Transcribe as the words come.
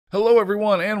Hello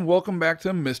everyone and welcome back to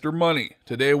Mr. Money.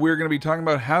 Today we're going to be talking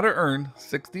about how to earn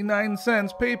 69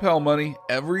 cents PayPal money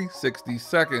every 60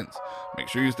 seconds. Make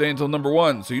sure you stay until number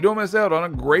 1 so you don't miss out on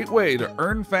a great way to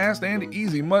earn fast and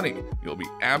easy money. You'll be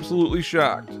absolutely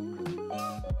shocked.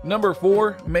 Number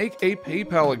 4, make a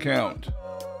PayPal account.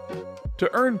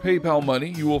 To earn PayPal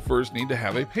money, you will first need to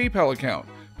have a PayPal account.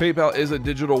 PayPal is a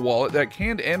digital wallet that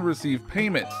can and receive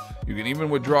payments. You can even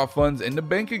withdraw funds into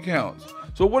bank accounts.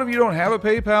 So what if you don't have a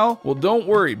PayPal? Well, don't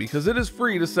worry because it is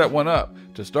free to set one up.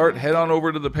 To start, head on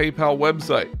over to the PayPal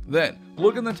website. Then,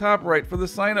 look in the top right for the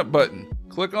sign up button.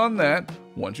 Click on that.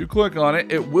 Once you click on it,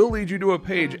 it will lead you to a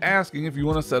page asking if you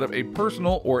want to set up a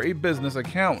personal or a business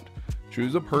account.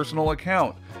 Choose a personal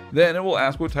account. Then it will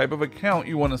ask what type of account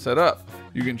you want to set up.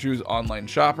 You can choose online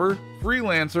shopper,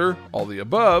 freelancer, all the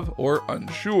above, or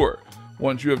unsure.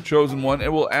 Once you have chosen one,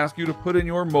 it will ask you to put in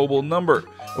your mobile number.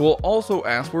 It will also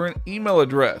ask for an email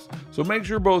address, so make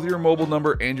sure both your mobile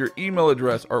number and your email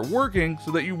address are working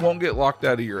so that you won't get locked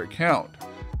out of your account.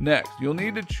 Next, you'll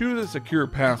need to choose a secure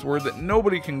password that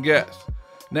nobody can guess.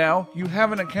 Now, you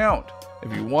have an account.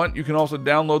 If you want, you can also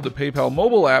download the PayPal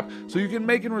mobile app so you can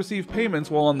make and receive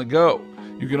payments while on the go.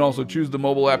 You can also choose the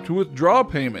mobile app to withdraw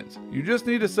payments. You just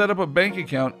need to set up a bank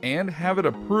account and have it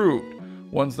approved.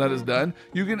 Once that is done,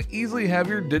 you can easily have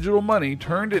your digital money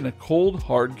turned into cold,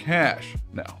 hard cash.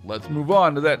 Now, let's move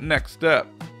on to that next step.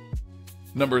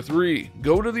 Number 3,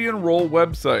 go to the Enroll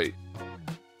website.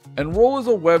 Enroll is a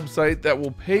website that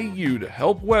will pay you to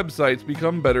help websites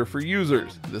become better for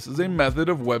users. This is a method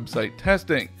of website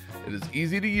testing. It is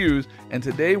easy to use, and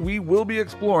today we will be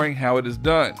exploring how it is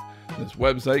done. This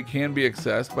website can be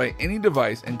accessed by any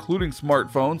device, including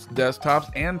smartphones, desktops,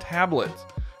 and tablets.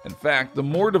 In fact, the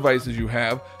more devices you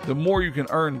have, the more you can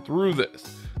earn through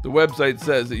this. The website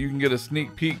says that you can get a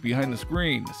sneak peek behind the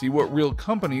screen to see what real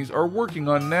companies are working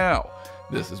on now.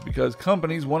 This is because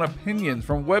companies want opinions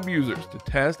from web users to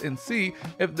test and see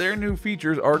if their new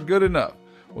features are good enough.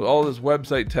 With all this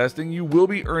website testing, you will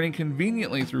be earning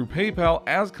conveniently through PayPal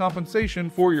as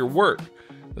compensation for your work.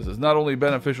 This is not only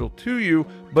beneficial to you,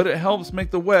 but it helps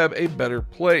make the web a better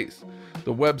place.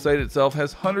 The website itself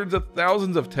has hundreds of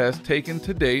thousands of tests taken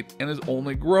to date and is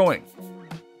only growing.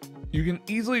 You can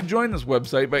easily join this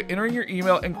website by entering your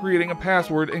email and creating a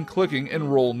password and clicking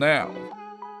Enroll Now.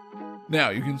 Now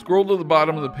you can scroll to the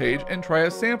bottom of the page and try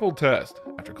a sample test.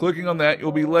 After clicking on that,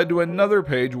 you'll be led to another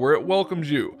page where it welcomes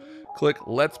you. Click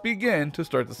Let's Begin to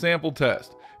start the sample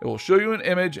test. It will show you an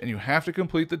image and you have to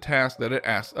complete the task that it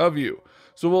asks of you.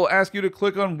 So we'll ask you to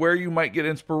click on where you might get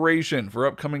inspiration for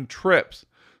upcoming trips.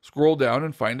 Scroll down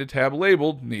and find a tab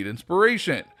labeled Need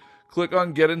Inspiration. Click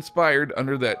on Get Inspired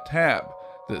under that tab.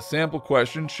 This sample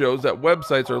question shows that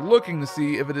websites are looking to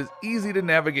see if it is easy to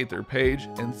navigate their page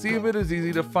and see if it is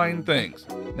easy to find things.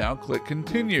 Now click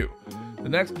Continue. The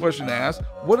next question asks,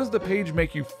 what does the page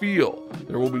make you feel?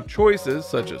 There will be choices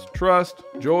such as trust,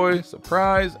 joy,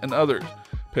 surprise, and others.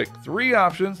 Pick 3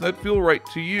 options that feel right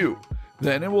to you.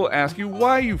 Then it will ask you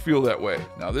why you feel that way.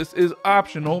 Now this is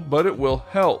optional, but it will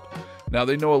help. Now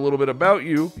they know a little bit about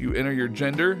you. You enter your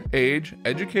gender, age,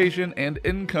 education, and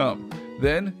income.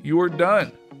 Then you are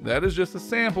done. That is just a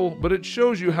sample, but it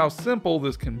shows you how simple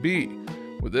this can be.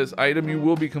 With this item, you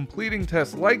will be completing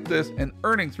tests like this and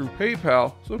earning through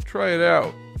PayPal, so try it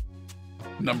out.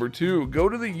 Number 2, go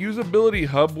to the Usability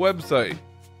Hub website.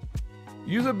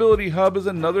 Usability Hub is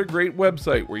another great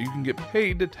website where you can get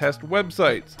paid to test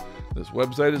websites. This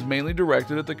website is mainly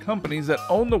directed at the companies that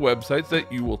own the websites that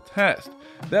you will test.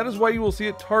 That is why you will see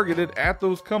it targeted at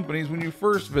those companies when you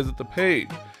first visit the page.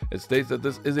 It states that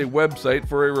this is a website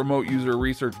for a remote user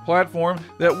research platform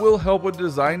that will help with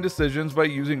design decisions by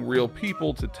using real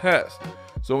people to test.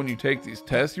 So when you take these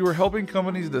tests, you are helping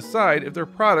companies decide if their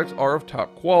products are of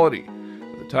top quality.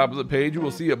 At the top of the page, you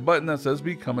will see a button that says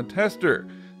Become a Tester.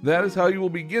 That is how you will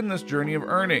begin this journey of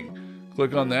earning.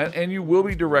 Click on that and you will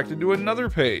be directed to another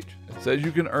page. It says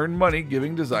you can earn money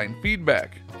giving design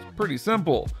feedback. It's pretty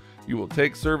simple. You will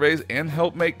take surveys and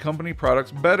help make company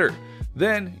products better.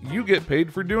 Then you get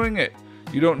paid for doing it.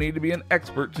 You don't need to be an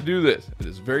expert to do this. It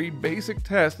is very basic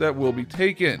tests that will be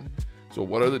taken. So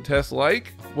what are the tests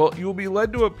like? Well, you will be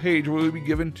led to a page where you will be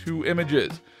given 2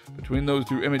 images. Between those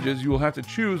 2 images, you will have to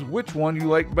choose which one you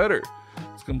like better.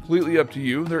 It's completely up to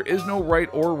you. There is no right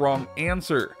or wrong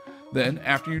answer. Then,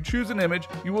 after you choose an image,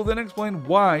 you will then explain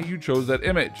why you chose that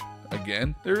image.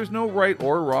 Again, there is no right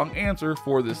or wrong answer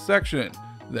for this section.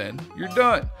 Then, you're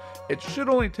done. It should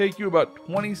only take you about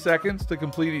 20 seconds to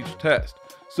complete each test.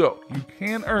 So, you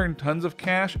can earn tons of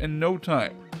cash in no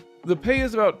time. The pay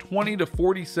is about 20 to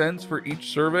 40 cents for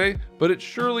each survey, but it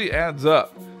surely adds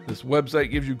up. This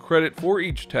website gives you credit for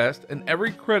each test, and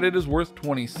every credit is worth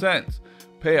 20 cents.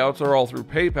 Payouts are all through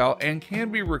PayPal and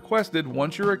can be requested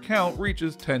once your account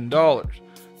reaches $10.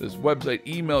 This website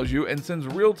emails you and sends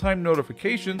real-time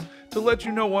notifications to let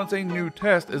you know once a new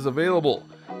test is available.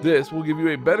 This will give you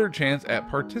a better chance at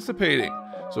participating.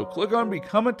 So click on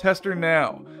Become a Tester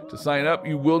now. To sign up,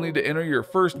 you will need to enter your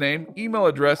first name, email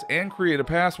address, and create a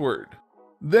password.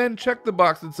 Then check the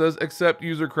box that says Accept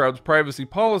User Crowd's Privacy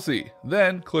Policy.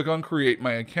 Then click on Create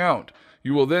My Account.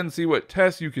 You will then see what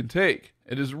tests you can take.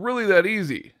 It is really that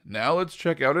easy. Now let's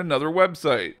check out another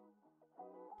website.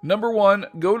 Number 1,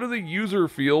 go to the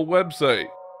UserFeel website.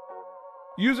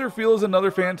 UserFeel is another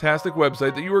fantastic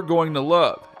website that you are going to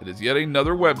love. It is yet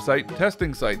another website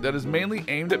testing site that is mainly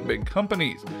aimed at big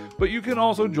companies, but you can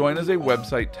also join as a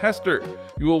website tester.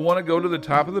 You will want to go to the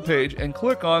top of the page and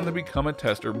click on the Become a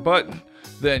Tester button.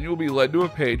 Then you will be led to a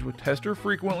page with tester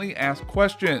frequently asked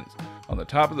questions. On the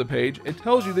top of the page, it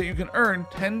tells you that you can earn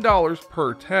 $10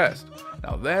 per test.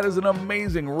 Now that is an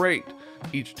amazing rate.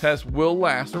 Each test will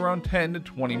last around 10 to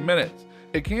 20 minutes.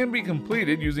 It can be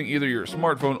completed using either your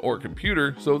smartphone or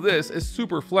computer, so this is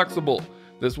super flexible.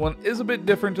 This one is a bit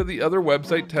different to the other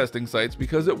website testing sites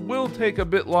because it will take a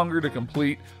bit longer to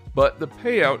complete, but the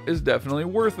payout is definitely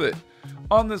worth it.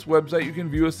 On this website, you can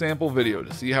view a sample video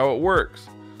to see how it works.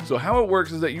 So how it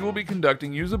works is that you will be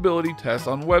conducting usability tests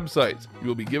on websites. You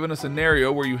will be given a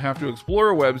scenario where you have to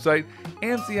explore a website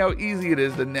and see how easy it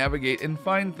is to navigate and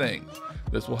find things.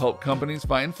 This will help companies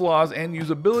find flaws and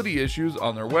usability issues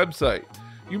on their website.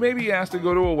 You may be asked to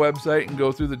go to a website and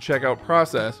go through the checkout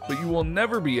process, but you will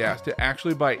never be asked to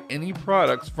actually buy any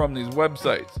products from these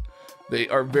websites. They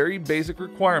are very basic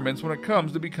requirements when it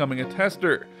comes to becoming a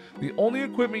tester. The only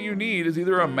equipment you need is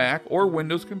either a Mac or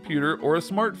Windows computer or a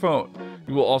smartphone.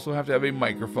 You will also have to have a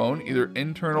microphone, either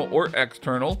internal or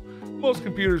external. Most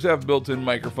computers have built-in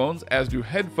microphones, as do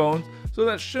headphones, so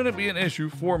that shouldn't be an issue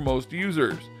for most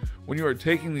users. When you are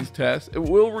taking these tests, it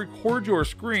will record your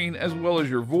screen as well as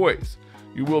your voice.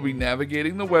 You will be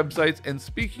navigating the websites and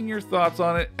speaking your thoughts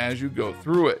on it as you go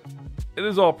through it. It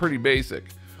is all pretty basic.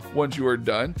 Once you are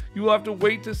done, you will have to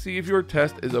wait to see if your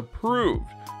test is approved.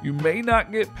 You may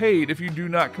not get paid if you do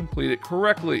not complete it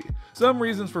correctly. Some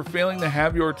reasons for failing to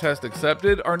have your test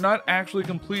accepted are not actually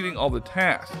completing all the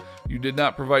tasks. You did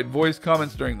not provide voice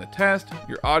comments during the test,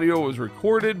 your audio was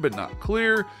recorded but not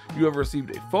clear, you have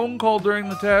received a phone call during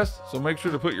the test, so make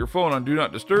sure to put your phone on Do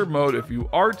Not Disturb mode if you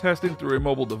are testing through a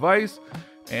mobile device,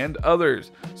 and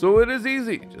others. So it is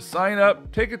easy. Just sign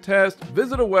up, take a test,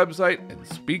 visit a website, and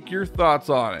speak your thoughts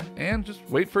on it, and just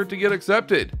wait for it to get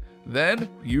accepted. Then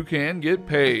you can get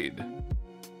paid.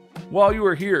 While you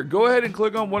are here, go ahead and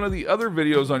click on one of the other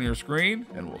videos on your screen,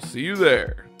 and we'll see you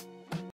there.